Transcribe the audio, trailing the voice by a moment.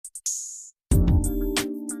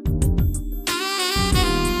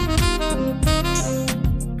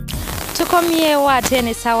Tukomye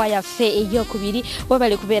watene sawa ya fe eyokubiri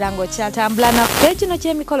wabale kubeera ng'okyatambula naffe kino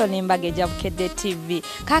ky'emikolo n'embaga egya Bukedde TV.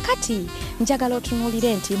 Kakati njagala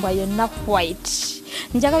otunuulire entimbwa yonna white.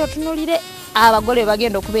 Njagala otunuulire abagole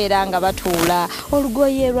bagenda okubeera nga batuula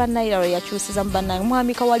olugoye lwa Nairah yakyusiza mu bannange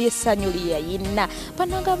mwami Kawalya essanyu lyayina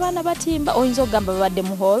bannanga abaana batimba oyinza okugamba babadde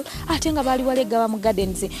mu hall ate nga baali walegaba mu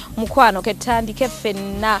gardens mukwano ketandike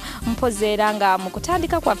ffenna mpozeera nga mu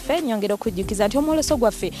kutandika kwaffe nyongera okujjukiza nti omwoleso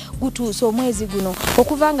gwaffe gutuuse omwezi guno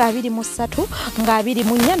okuva nga 23 nga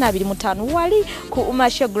 24 na 25 wali ku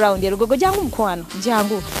Masho ground erugogo jangu mukwano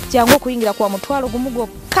jangu okuyingira kwa mutwalo gumu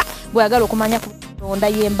gwokka bwagala okumanya onda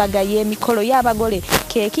yembaga y'emikolo y'abagole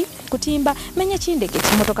keki kutimba menya kindeke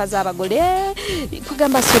kimotoka z'abagole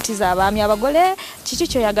kugamba suti z'abaami abagole kiki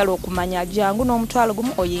kyoyagala okumanya jangu n'omutwalo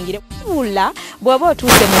gumu oyingire bula bw'oba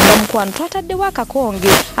otuuse munda mukwano twataddewo akakonge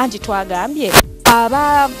anti twagambye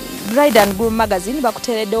aba Bride and Groom magazine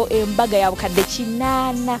bakutereddewo embaga ya bukadde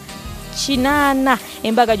kinana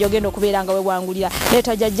embaga gyogenda okubeera nga wewangulira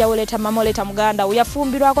leta jajjawo leta mama leta muganda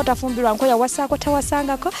uyafumbirwako tafumbirwa nko yawasako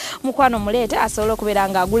tawasangako mukwano mulete asobola okubeera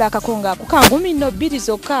nga agula akakonga ku kangumi no 2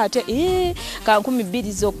 zokka ate kankumi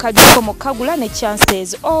 2 zokka gikomo kagula ne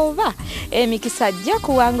chances over emikisa ajja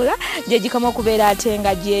kuwangula gye gikomo okubeera ate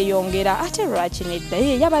nga gyeyongera ate lwaki nedda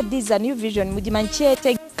yabaddiza New Vision mugimanyi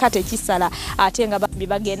kyete kate kisala ate nga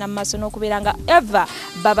bagenda mu maaso n'okubeera nga ever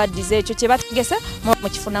babaddiza ekyo kye bategese mu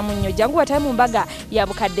kifuna mu nnyo jangu wataye mu mbaga ya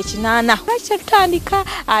bukadde 8 lwaki tutandika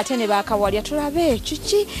ate ne Bakawalya tulabe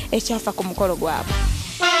kiki ekyafa ku mukolo gwabwe.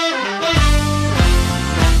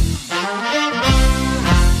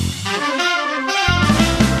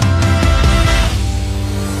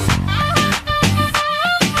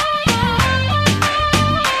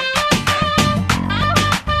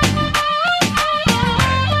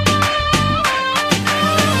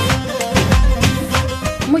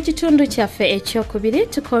 Kitundu kyaffe ekyokubiri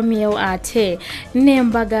tukomyewo ate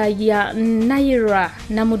n'embaga ya Nairah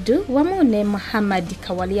Namuddu wamu ne Muhammed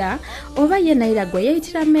Kawalya oba ye Nairah gwe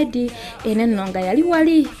yayitira Medi enenno nga yali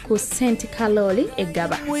wali ku St. Kaloli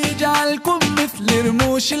egaba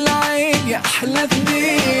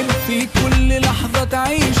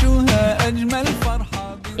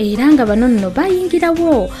era nga bano nno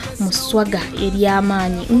bayingirawo mu swaga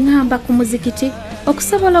ery'amaanyi ngamba ku Muzigikiti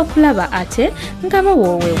okusobola okulaba ate nga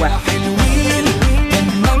bawoowebwa.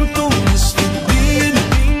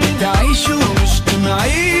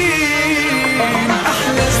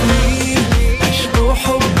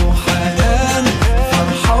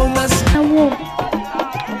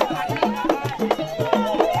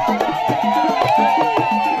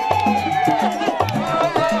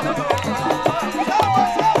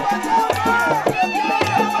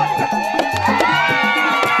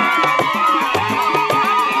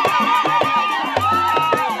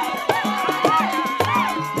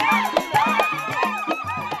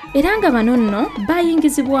 Era nga bano nno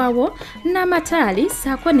bayingizibwawo n'amataali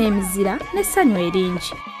saako n'emizira n'essanyu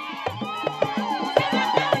eringi.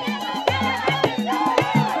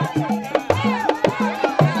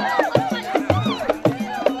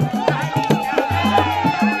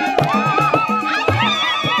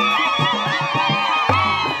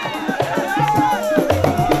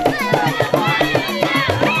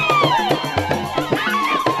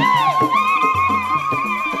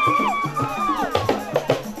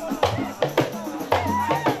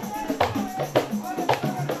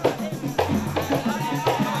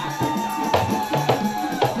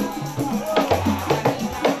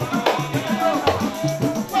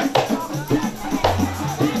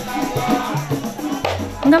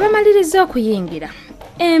 Nga bamaliriza okuyingira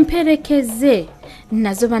emperekeze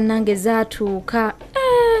nazo bannange zaatuuka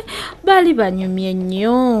bali banyumye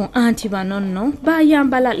nnyo anti bano nno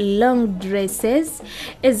bayambala long dresses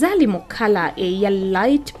ezali mu kala eya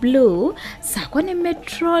light blue saako ne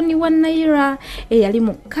metroni wa Nairah eyali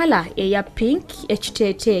mu kala eya pink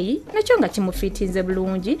ekiteeteeyi nakyo nga kimufiitinze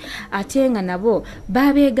bulungi ate nga nabo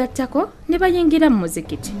babeegattako ne bayingira mu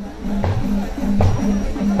Muzigikiti.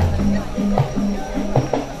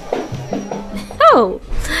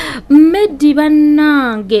 Medi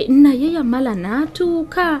bannange naye yamala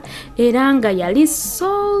n'atuuka era nga yali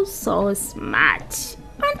so smart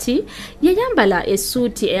anti yayambala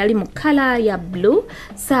esuuti eyali mu kala ya blue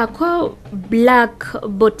saako black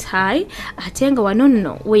bowtie ate nga wano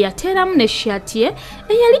nno we yateeramu ne shirt ye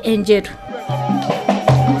eyali enjeru.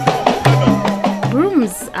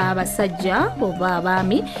 Muslims abasajja oba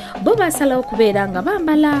abaami bo basalawo kubeera nga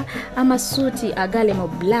bambala amasuuti agali mu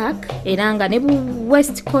black era nga ne bu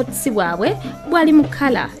waistcoats bwabwe bwali mu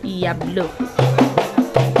kala ya blue.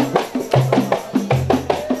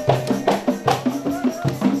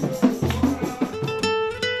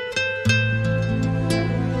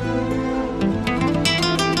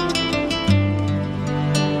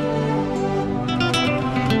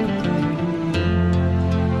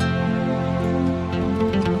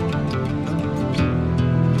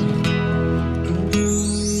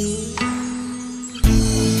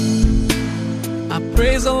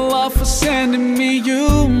 Praise Allah for sending me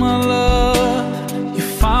you, my love. You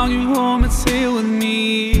found your home, it's here with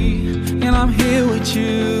me, and I'm here with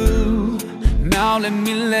you. Now let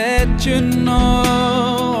me let you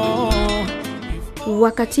know.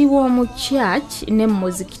 Wakati w'omu church ne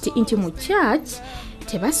Muzigikiti inti mu church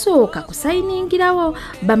tebasooka kusayiningirawo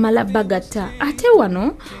bamala bagata ate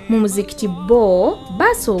wano mu Muzigikiti bo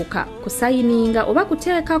basooka kusayininga oba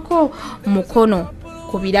kuteekako mukono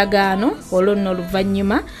ku biragaano olwo nno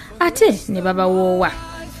oluvannyuma ate ne babawoowa.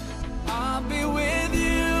 I'll be with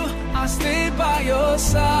you, I'll stay by your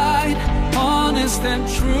side, honest and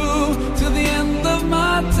true to the end of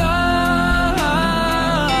my time.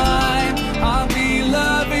 I'll be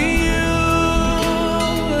loving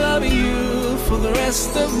you for the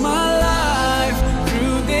rest of my life,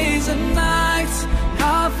 through days and nights.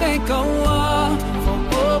 I'll thank Allah for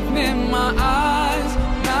opening my eyes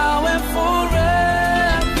now and forever.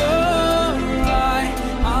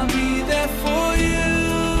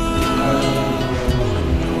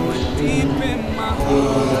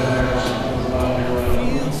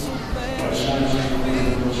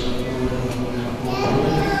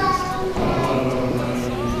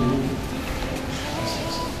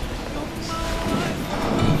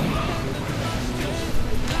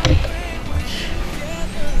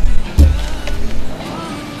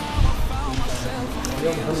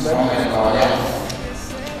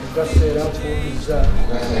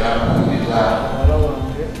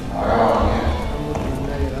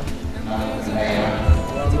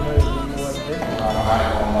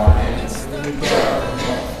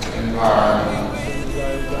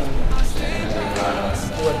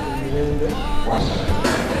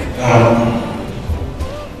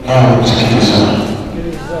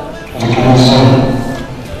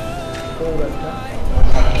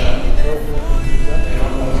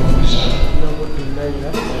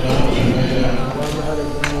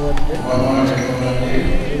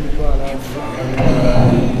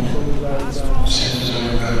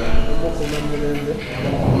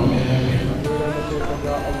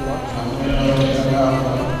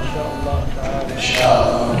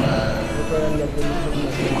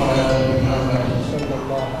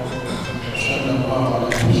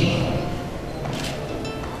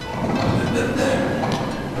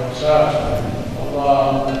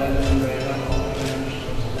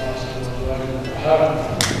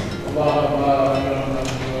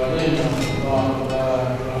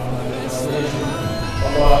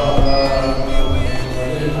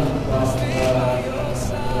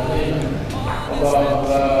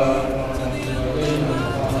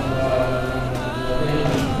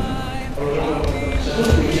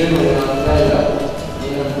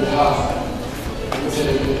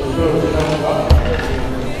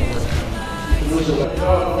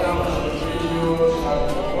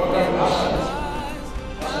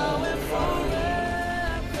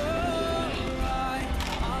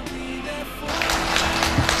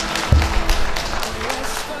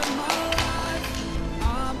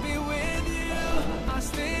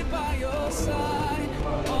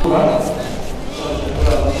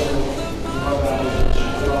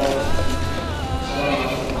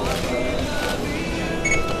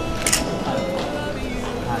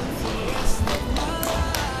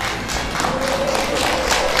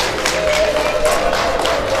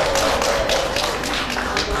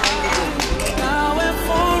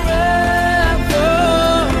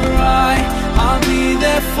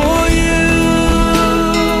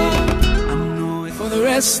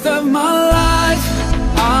 Rest of my life,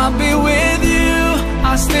 I'll be with you,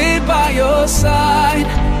 I'll stay by your side,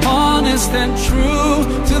 honest and true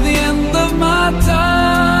to the end of my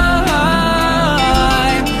time.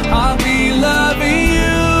 I'll be loving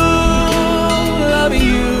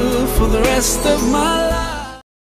you for the rest of my life.